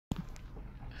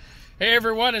Hey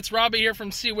everyone, it's Robbie here from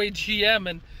Seaway GM,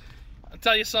 and I'll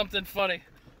tell you something funny.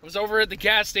 I was over at the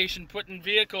gas station putting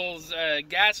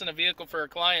gas in a vehicle for a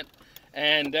client,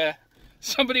 and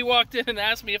somebody walked in and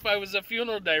asked me if I was a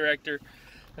funeral director.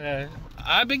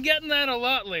 I've been getting that a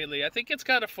lot lately. I think it's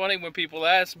kind of funny when people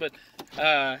ask, but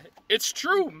it's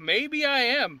true. Maybe I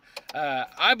am.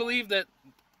 I believe that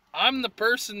I'm the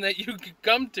person that you could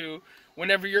come to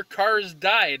whenever your car's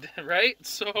died, right?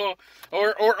 So,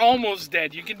 or almost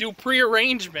dead. You can do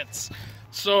pre-arrangements.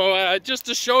 So just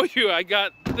to show you, I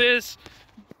got this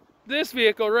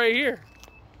vehicle right here.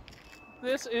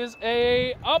 This is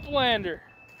a Uplander.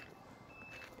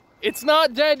 It's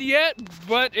not dead yet,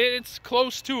 but it's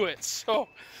close to it. So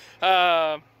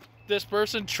this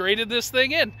person traded this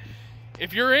thing in.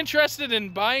 If you're interested in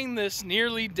buying this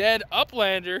nearly dead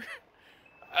Uplander,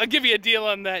 I'll give you a deal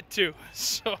on that too.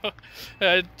 So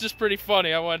just pretty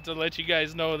funny. I wanted to let you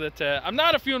guys know that I'm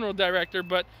not a funeral director,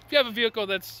 but if you have a vehicle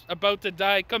that's about to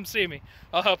die, come see me.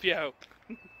 I'll help you out.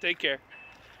 Take care.